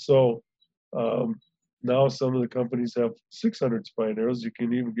arrow. So um, now some of the companies have 600 spine arrows. You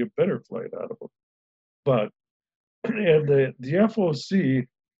can even get better flight out of them. But, and the FOC,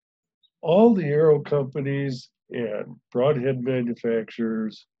 all the arrow companies and broadhead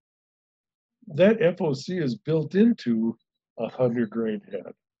manufacturers, that FOC is built into a 100 grain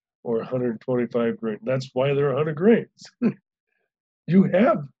head or 125 grain. That's why they're 100 grains. You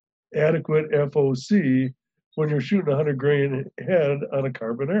have adequate FOC when you're shooting a 100 grain head on a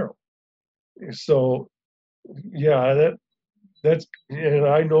carbon arrow. So, yeah, that's, and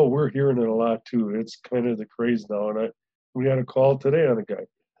I know we're hearing it a lot too. It's kind of the craze now. And we had a call today on a guy.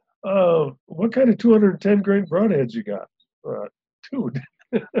 What kind of 210 grain broadheads you got? Dude.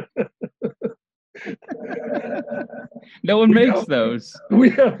 No one makes those. We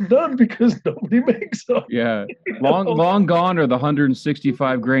have none because nobody makes them. Yeah. Long gone are the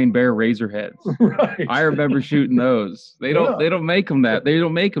 165 grain Bear razor heads. Right. I remember shooting those. They don't make them that. They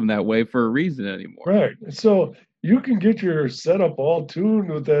don't make them that way for a reason anymore. Right. So you can get your setup all tuned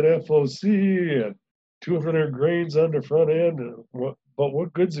with that FOC and 200 grains on the front end. But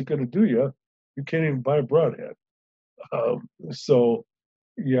what good's it going to do you? You can't even buy a broadhead. So,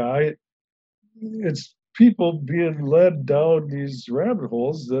 yeah, it's people being led down these rabbit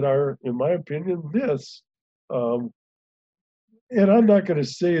holes that are, in my opinion, myths. Um, and I'm not going to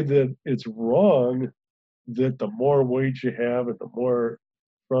say that it's wrong that the more weight you have and the more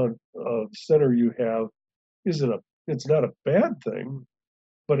front center you have isn't a it's not a bad thing,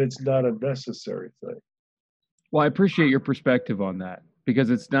 but it's not a necessary thing. Well, I appreciate your perspective on that because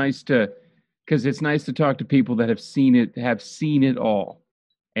it's nice to talk to people that have seen it all,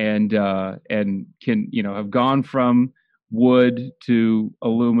 and can have gone from wood to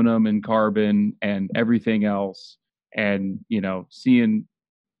aluminum and carbon and everything else, and seeing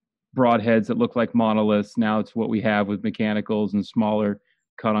broadheads that look like monoliths. Now it's what we have with mechanicals and smaller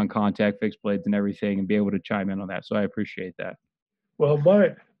cut on contact fixed blades and everything, and be able to chime in on that. So I appreciate that. Well,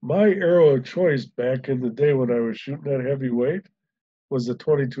 my arrow of choice back in the day when I was shooting that heavy weight was the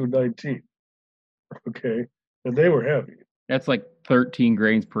 2219. Okay, and they were heavy. That's like 13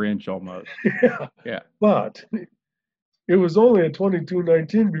 grains per inch almost. Yeah, Yeah. but it was only a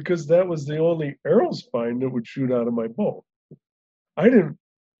 2219 because that was the only arrow spine that would shoot out of my bow. I didn't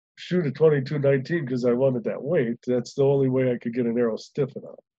shoot a 2219 because I wanted that weight. That's the only way I could get an arrow stiff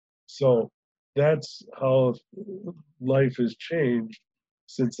enough. So that's how life has changed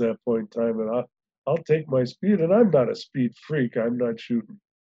since that point in time. And I'll take my speed, and I'm not a speed freak. I'm not shooting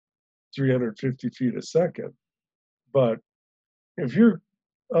 350 feet a second. But if you're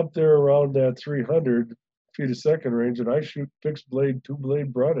up there around that 300 feet a second range, and I shoot fixed blade, 2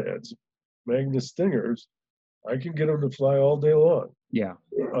 blade broadheads, Magnus Stingers, I can get them to fly all day long. Yeah.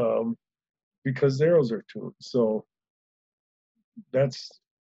 Because the arrows are tuned. So that's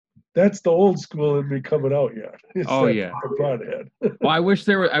the old school in me coming out yet. Oh yeah. Broadhead. Well, I wish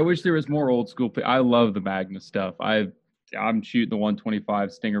there was more old school. I love the Magnus stuff. I'm shooting the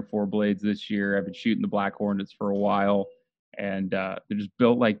 125 Stinger 4 blades this year. I've been shooting the Black Hornets for a while, and they're just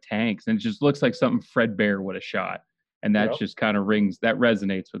built like tanks, and it just looks like something Fred Bear would have shot, and that just kind of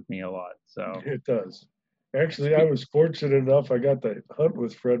resonates with me a lot. So it does. Actually, I was fortunate enough. I got to hunt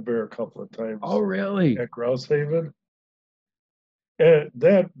with Fred Bear a couple of times. Oh, really? At Grouse Haven. And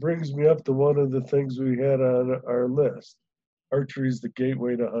that brings me up to one of the things we had on our list. Archery is the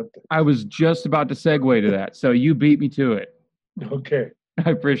gateway to hunting. I was just about to segue to that, so you beat me to it. Okay. I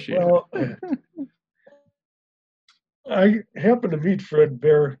appreciate it. I happened to meet Fred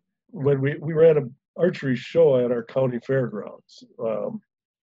Bear when we ran an archery show at our county fairgrounds.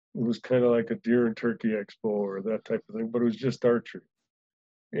 It was kind of like a deer and turkey expo or that type of thing, but it was just archery.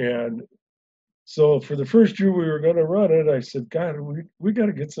 And so for the first year we were going to run it, I said, God, we got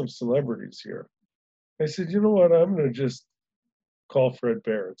to get some celebrities here. I said, you know what? I'm going to just call Fred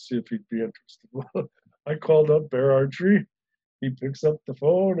Bear and see if he'd be interested. I called up Bear Archery. He picks up the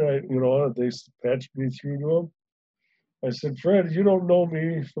phone. They patched me through to him. I said, Fred, you don't know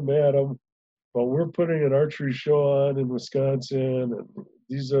me from Adam, but we're putting an archery show on in Wisconsin, and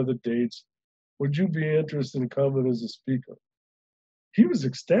these are the dates. Would you be interested in coming as a speaker? He was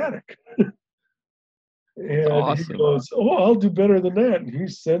ecstatic. And awesome. He goes, oh, I'll do better than that. And he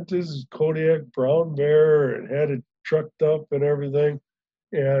sent his Kodiak brown bear and had it trucked up and everything.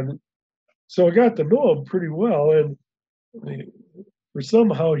 And so I got to know him pretty well. And for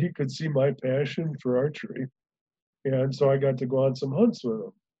somehow he could see my passion for archery. And so I got to go on some hunts with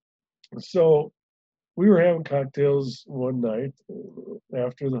him. So we were having cocktails one night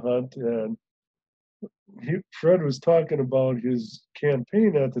after the hunt, and Fred was talking about his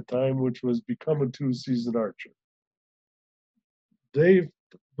campaign at the time, which was become a 2-season archer. They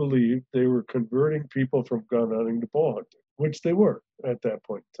believed they were converting people from gun hunting to bow hunting, which they were at that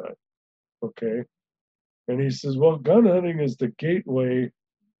point in time. Okay. And he says, well, gun hunting is the gateway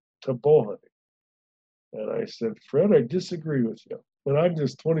to bow hunting. And I said, Fred, I disagree with you. And I'm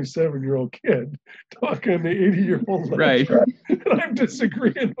this 27-year-old kid talking to 80-year-old right. And I'm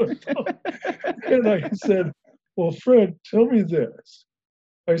disagreeing with him. And I said, well, Fred, tell me this.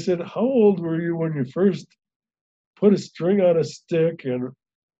 I said, how old were you when you first put a string on a stick and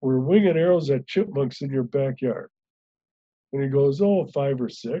were winging arrows at chipmunks in your backyard? And he goes, oh, 5 or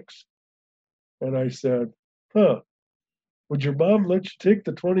 6. And I said, huh, would your mom let you take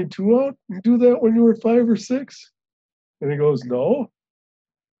the 22 out and do that when you were 5 or 6? And he goes, no.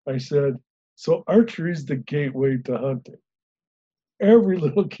 I said, so archery is the gateway to hunting. Every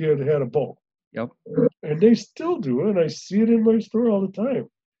little kid had a bow. Yep. And they still do, and I see it in my store all the time.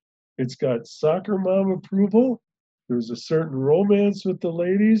 It's got soccer mom approval. There's a certain romance with the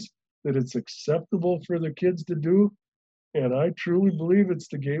ladies that it's acceptable for the kids to do. And I truly believe it's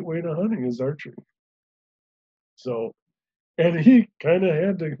the gateway to hunting is archery. So, and he kind of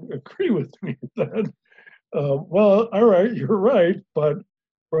had to agree with me then. Well, all right, you're right, but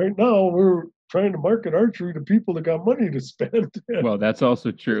right now we're trying to market archery to people that got money to spend. Well, that's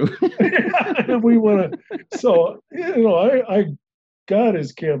also true. And we want to, so, I got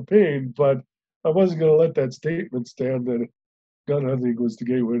his campaign, but I wasn't going to let that statement stand that gun hunting was the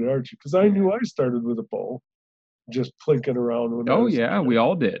gateway to archery, because I knew I started with a bow, just plinking around when I Oh was a yeah, kid. we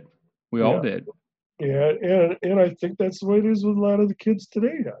all did. We all Yeah. did. Yeah, and I think that's the way it is with a lot of the kids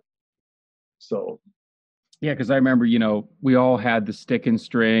today. So Yeah, because I remember, we all had the stick and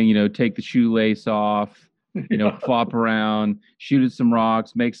string, take the shoelace off, yeah, flop around, shoot at some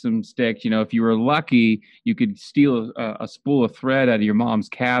rocks, make some sticks. If you were lucky, you could steal a spool of thread out of your mom's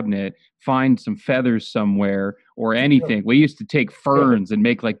cabinet, find some feathers somewhere or yeah, anything. We used to take ferns and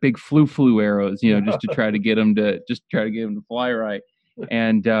make like big flu arrows, yeah. just to try to get them to fly right.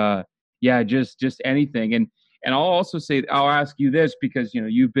 And yeah, just anything. And I'll also say, I'll ask you this because,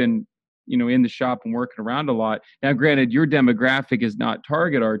 you've been in the shop and working around a lot. Now, granted, your demographic is not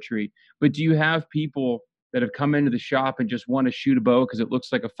target archery, but do you have people that have come into the shop and just want to shoot a bow because it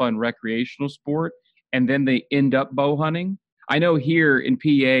looks like a fun recreational sport, and then they end up bow hunting? I know here in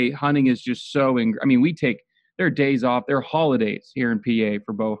PA, hunting is just so. We take there are days off, there are holidays here in PA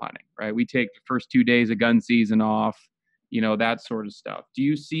for bow hunting, right? We take the first 2 days of gun season off, that sort of stuff. Do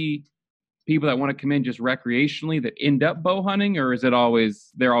you see people that want to come in just recreationally that end up bow hunting, or is it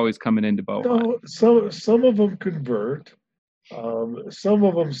always they're always coming into bow hunting? No, some of them convert. Some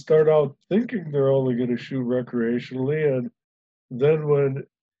of them start out thinking they're only going to shoot recreationally, and then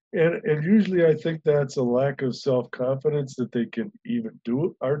and usually I think that's a lack of self confidence that they can even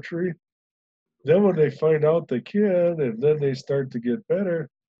do archery. Then when they find out they can, and then they start to get better,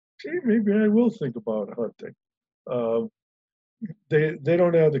 gee, maybe I will think about hunting. Um, they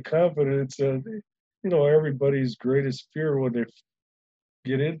don't have the confidence, and everybody's greatest fear when they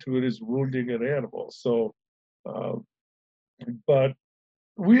get into it is wounding an animal. So, um, but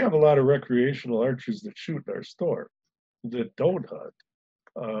we have a lot of recreational archers that shoot in our store that don't hunt.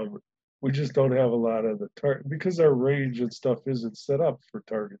 Um, we just don't have a lot of the target because our range and stuff isn't set up for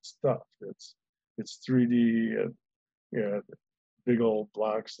target stuff. It's 3D and big old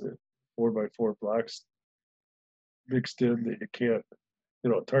blocks, that 4x4 blocks mixed in that you can't.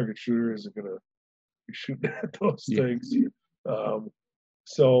 A target shooter isn't going to be shooting at those Yeah. things. Um,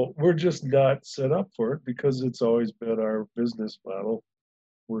 so we're just not set up for it because it's always been our business model.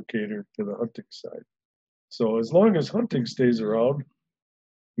 We're catered to the hunting side. So as long as hunting stays around,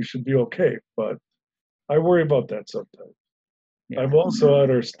 we should be okay. But I worry about that sometimes. Yeah. I'm also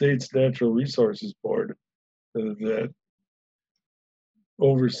on our state's natural resources board that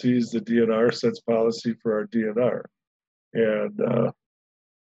oversees the DNR, sets policy for our DNR. And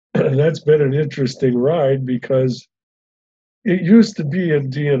that's been an interesting ride because it used to be in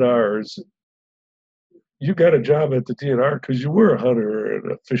DNRs, you got a job at the DNR because you were a hunter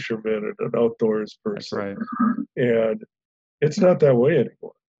and a fisherman and an outdoors That's person. right. And it's not that way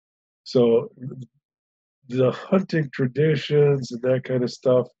anymore. So the hunting traditions and that kind of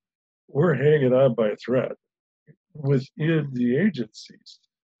stuff, we're hanging on by a thread within the agencies.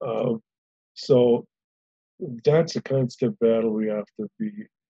 Um, so that's a constant battle we have to be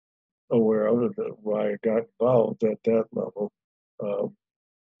aware of, and why I got involved at that level, um,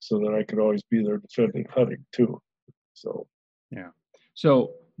 so that I could always be there defending hunting too. So Yeah.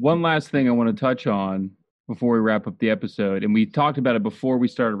 So one last thing I want to touch on before we wrap up the episode, and we talked about it before we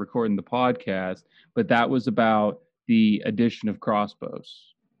started recording the podcast, but that was about the addition of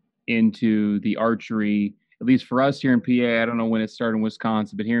crossbows into the archery. At least for us here in PA, I don't know when it started in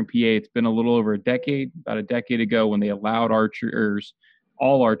Wisconsin, but here in PA, it's been a little over a decade, about a decade ago, when they allowed archers,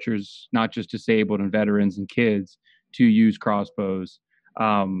 all archers, not just disabled and veterans and kids, to use crossbows,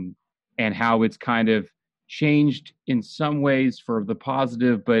 and how it's kind of changed in some ways for the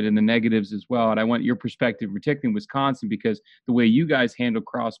positive, but in the negatives as well. And I want your perspective, particularly in Wisconsin, because the way you guys handle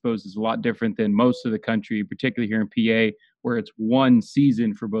crossbows is a lot different than most of the country, particularly here in PA, where it's one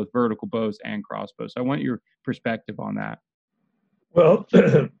season for both vertical bows and crossbows. So I want your perspective on that. well,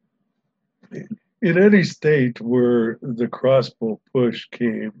 in any state where the crossbow push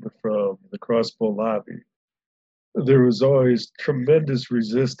came from the crossbow lobby, there was always tremendous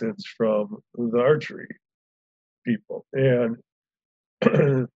resistance from the archery people. And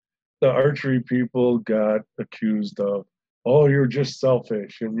the archery people got accused of, oh, you're just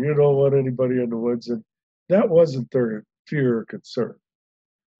selfish and you don't want anybody in the woods. And that wasn't their fear or concern.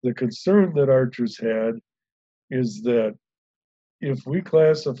 The concern that archers had is that if we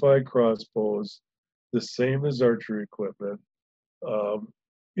classify crossbows the same as archery equipment, um,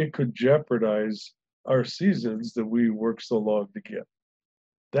 it could jeopardize our seasons that we work so long to get.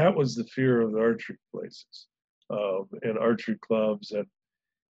 That was the fear of the archery places and archery clubs. And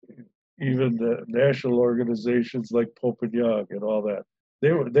even the national organizations like Pope and Young and all that.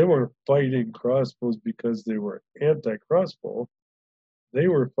 They were fighting crossbows because they were anti-crossbow. They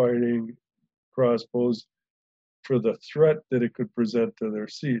were fighting crossbows for the threat that it could present to their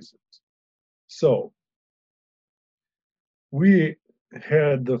seasons. So we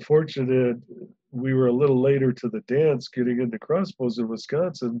had the fortunate, we were a little later to the dance getting into crossbows in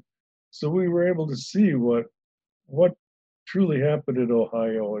Wisconsin. So we were able to see what truly happened in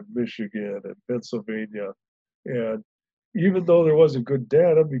Ohio and Michigan and Pennsylvania. And even though there wasn't good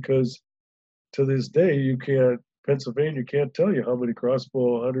data, because to this day Pennsylvania can't tell you how many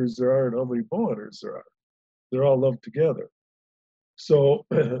crossbow hunters there are and how many bow hunters there are. They're all lumped together. So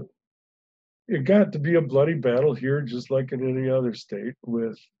it got to be a bloody battle here, just like in any other state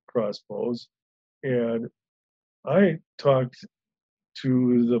with crossbows. And I talked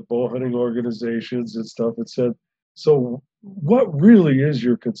to the bow hunting organizations and stuff and said, so what really is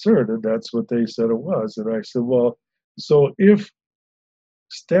your concern? And that's what they said it was. And I said, well, so if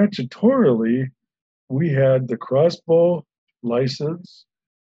statutorily we had the crossbow license,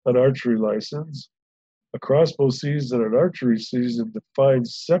 an archery license, a crossbow season, an archery season defined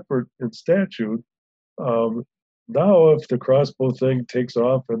separate in statute. Now, if the crossbow thing takes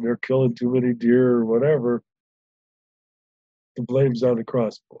off and they're killing too many deer or whatever, the blame's on the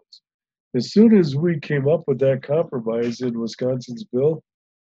crossbows. As soon as we came up with that compromise in Wisconsin's bill,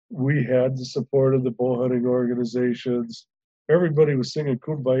 we had the support of the bow hunting organizations. Everybody was singing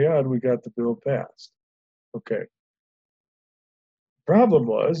Kumbaya, and we got the bill passed. Okay. Problem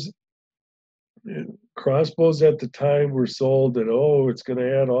was, crossbows at the time were sold that, oh, it's going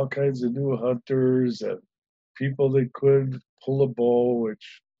to add all kinds of new hunters and people that could pull a bow,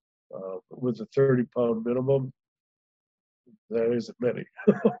 which with a 30-pound minimum, that isn't many.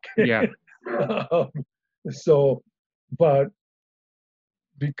 Okay. Yeah. So, but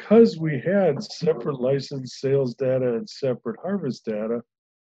because we had separate license sales data and separate harvest data,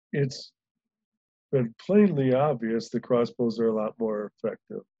 it's been plainly obvious the crossbows are a lot more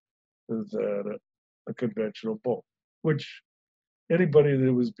effective than a conventional bow, which anybody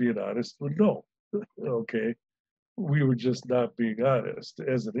that was being honest would know. Okay. We were just not being honest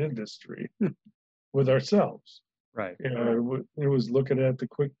as an industry with ourselves. Right. And it was looking at the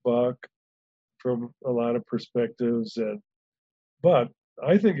quick buck from a lot of perspectives. But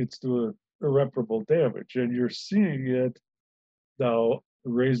I think it's doing irreparable damage. And you're seeing it now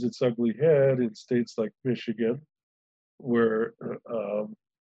raise its ugly head in states like Michigan, where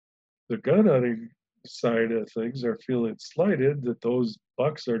the gun hunting side of things are feeling slighted, that those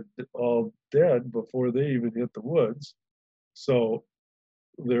bucks are all dead before they even hit the woods. So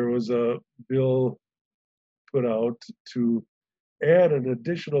there was a bill put out to add an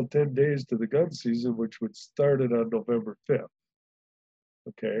additional 10 days to the gun season, which would start it on November 5th.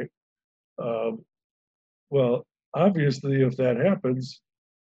 Okay. Well, obviously, if that happens,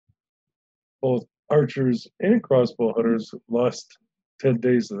 both archers and crossbow hunters lost 10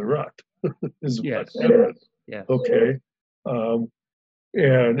 days of the rut, is Yes. what happened. Yes. Okay.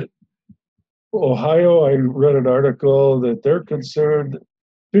 And Ohio, I read an article that they're concerned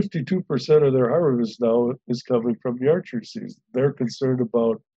 52% of their harvest now is coming from the archery season. They're concerned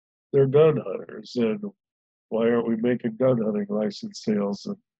about their gun hunters and why aren't we making gun hunting license sales?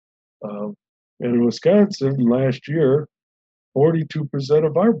 And in Wisconsin last year, 42%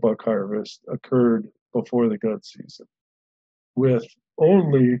 of our buck harvest occurred before the gun season, with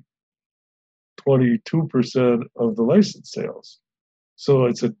only 22% of the license sales. So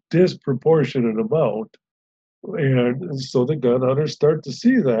it's a disproportionate amount. And so the gun hunters start to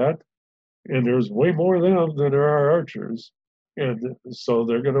see that, and there's way more of them than there are archers. And so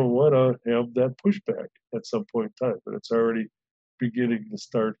they're going to want to have that pushback at some point in time, but it's already beginning to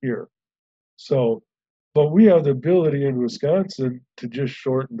start here. So, but we have the ability in Wisconsin to just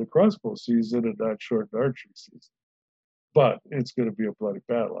shorten the crossbow season and not shorten archery season. But it's going to be a bloody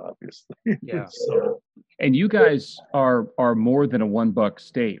battle, obviously. Yeah. So, And you guys are more than a $1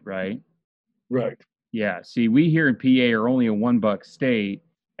 state, right? right. Yeah. See, we here in PA are only a $1 state.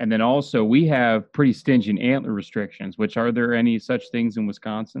 And then also we have pretty stingent antler restrictions, which are there any such things in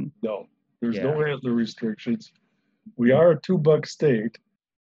Wisconsin? No, there's no antler restrictions. We are a $2 state.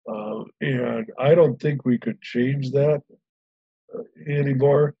 And I don't think we could change that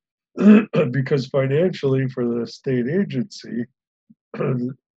anymore because financially for the state agency,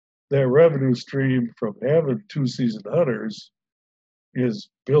 that revenue stream from having 2-season hunters is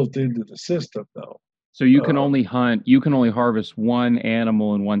built into the system now. So you can only harvest one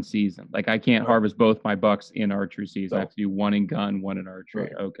animal in one season. Like I can't harvest both my bucks in archery season. I have to do one in gun, one in archery.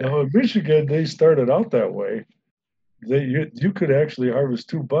 Right. Okay. Now in Michigan, they started out that way, you could actually harvest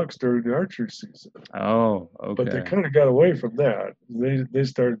 2 bucks during the archery season. Oh, But they okay. kind of got away from that. They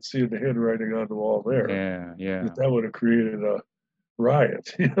started seeing the handwriting on the wall there Yeah, yeah. that would have created a riot,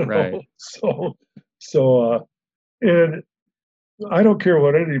 Right. So and I don't care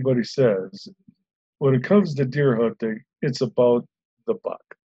what anybody says. When it comes to deer hunting, it's about the buck.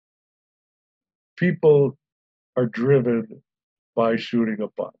 People are driven by shooting a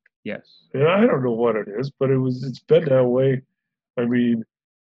buck. Yes. And I don't know what it is, but it's been that way. I mean,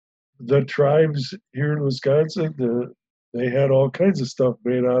 the tribes here in Wisconsin, they had all kinds of stuff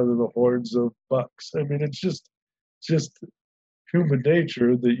made out of the horns of bucks. I mean, it's just human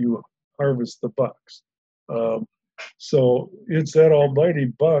nature that you harvest the bucks. Um, so it's that almighty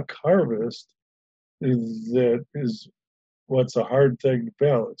buck harvest that is what's a hard thing to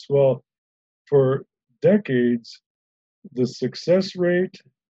balance. Well, for decades, the success rate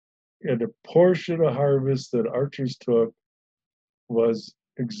and the portion of harvest that archers took was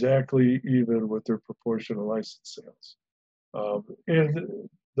exactly even with their proportion of license sales. And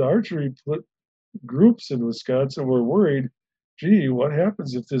the archery groups in Wisconsin were worried, gee, what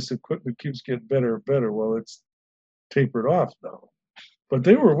happens if this equipment keeps getting better and better? Well, it's tapered off now. But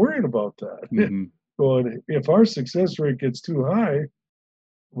they were worried about that. Hmm. Going, if our success rate gets too high,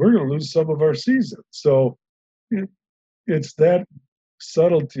 we're going to lose some of our season. So it, it's that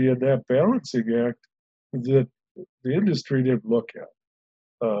subtlety and that balancing act that the industry didn't look at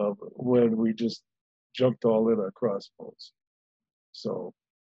when we just jumped all in on crossbows. So,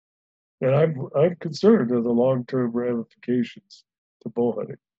 and I'm concerned of the long term ramifications to bow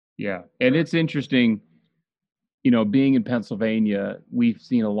hunting. Yeah. And it's interesting, being in Pennsylvania, we've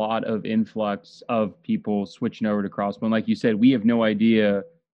seen a lot of influx of people switching over to crossbow. And like you said, we have no idea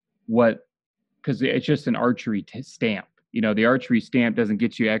what, because it's just an archery stamp. The archery stamp doesn't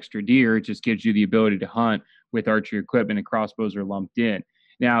get you extra deer. It just gives you the ability to hunt with archery equipment, and crossbows are lumped in.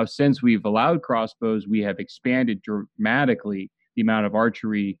 Now, since we've allowed crossbows, we have expanded dramatically the amount of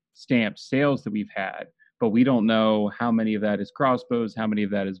archery stamp sales that we've had. But we don't know how many of that is crossbows, how many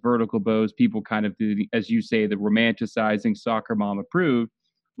of that is vertical bows. People kind of do, as you say, the romanticizing soccer mom approved.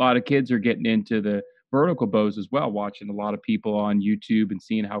 A lot of kids are getting into the vertical bows as well, watching a lot of people on YouTube and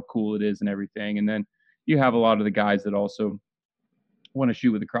seeing how cool it is and everything. And then you have a lot of the guys that also want to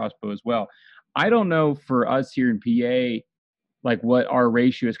shoot with a crossbow as well. I don't know for us here in PA, like what our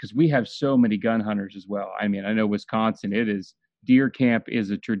ratio is, because we have so many gun hunters as well. I mean, I know Wisconsin, it is deer camp is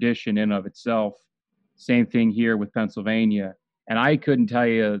a tradition in of itself. Same thing here with Pennsylvania. And I couldn't tell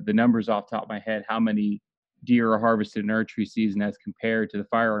you the numbers off the top of my head how many deer are harvested in archery season as compared to the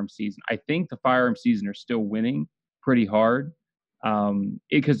firearm season. I think the firearm season are still winning pretty hard,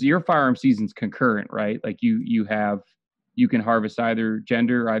 because your firearm season's concurrent, right? Like you can harvest either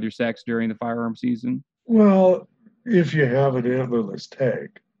gender, either sex during the firearm season. Well, if you have an antlerless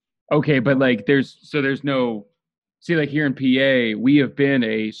tag, Okay, but uh, like there's no, see, like here in PA, we have been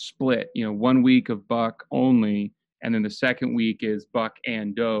a split, 1 week of buck only, and then the second week is buck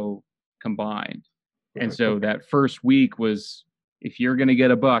and doe combined. And so okay, that first week was, if you're going to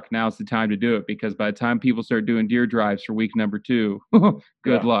get a buck, now's the time to do it, because by the time people start doing deer drives for week number 2, good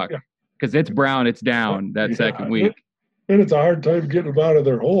yeah, luck, yeah, because it's brown, it's down that yeah, second week. and it's a hard time getting them out of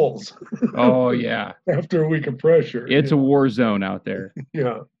their holes Oh yeah, after a week of pressure. it's a war zone out there. Yeah.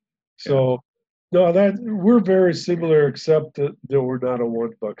 Yeah, So no, that we're very similar, except that we're not a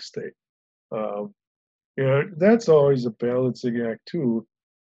 1 buck state. Um, yeah, that's always a balancing act too.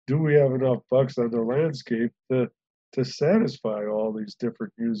 Do we have enough bucks on the landscape to satisfy all these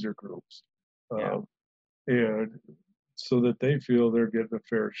different user groups, yeah, um, and so that they feel they're getting a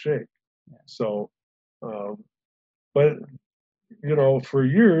fair shake? So, um, but for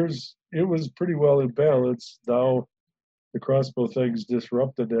years it was pretty well in balance. Now the crossbow thing's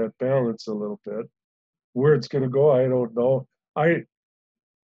disrupted that balance a little bit. Where it's going to go, I don't know. I'm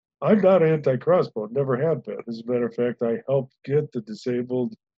not anti-crossbow, never have been. As a matter of fact, I helped get the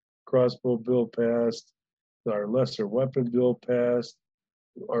disabled crossbow bill passed, our lesser weapon bill passed,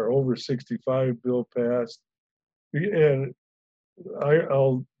 our over 65 bill passed, and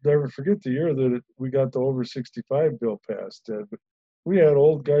I'll never forget the year that we got the over 65 bill passed, and we had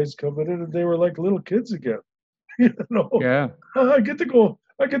old guys coming in, and they were like little kids again. you know, yeah, I get to go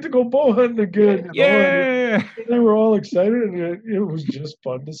bow hunting again, and yeah. they were all excited, and it was just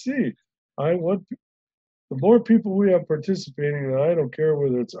fun to see. I want the more people we have participating, and I don't care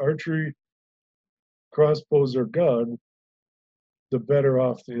whether it's archery, crossbows, or gun, the better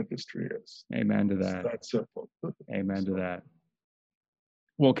off the industry is. Amen to It's that. that simple. Amen to So, that.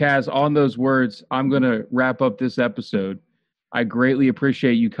 Well, Kaz, on those words, I'm going to wrap up this episode. I greatly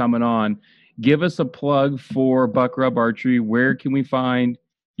appreciate you coming on. give us a plug for Buck Rub Archery. Where can we find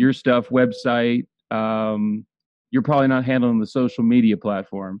your stuff, website? You're probably not handling the social media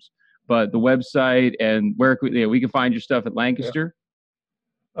platforms, but the website and where we can find your stuff at Lancaster.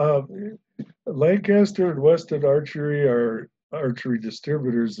 Yeah. Lancaster and Weston Archery are archery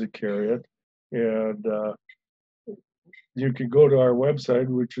distributors that carry it. And you can go to our website,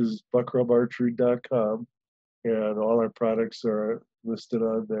 which is buckrubarchery.com, and all our products are listed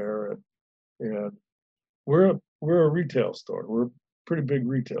on there. And we're a retail store. We're a pretty big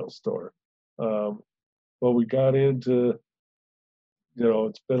retail store. But we got into,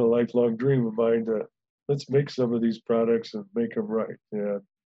 it's been a lifelong dream of mine to let's make some of these products and make them right. And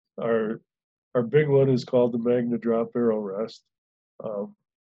our big one is called the Magna Drop Arrow Rest.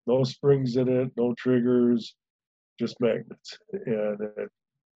 No springs in it, no triggers, just magnets, and it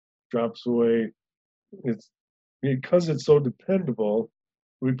drops away. It's because it's so dependable.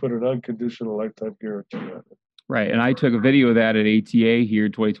 We put an unconditional lifetime guarantee on it. Right, and I took a video of that at ATA here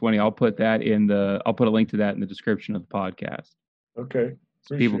 2020. I'll put a link to that in the description of the podcast. Okay,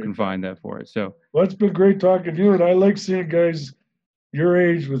 so people can find that for it. So, well, it's been great talking to you, and I like seeing guys your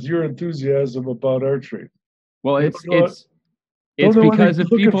age with your enthusiasm about archery. Well, it's because of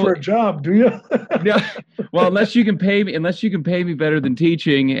looking people for a job, do you? No, well, unless you can pay me better than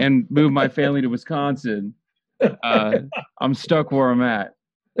teaching and move my family to Wisconsin, I'm stuck where I'm at.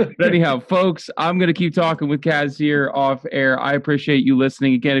 But anyhow, folks, I'm going to keep talking with Kaz here off air. I appreciate you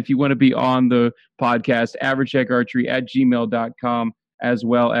listening. Again, if you want to be on the podcast, averagecheckarchery@gmail.com, as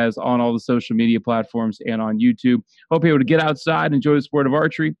well as on all the social media platforms and on YouTube. Hope you're able to get outside, enjoy the sport of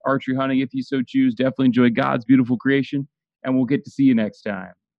archery hunting if you so choose. Definitely enjoy God's beautiful creation, and we'll get to see you next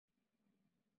time.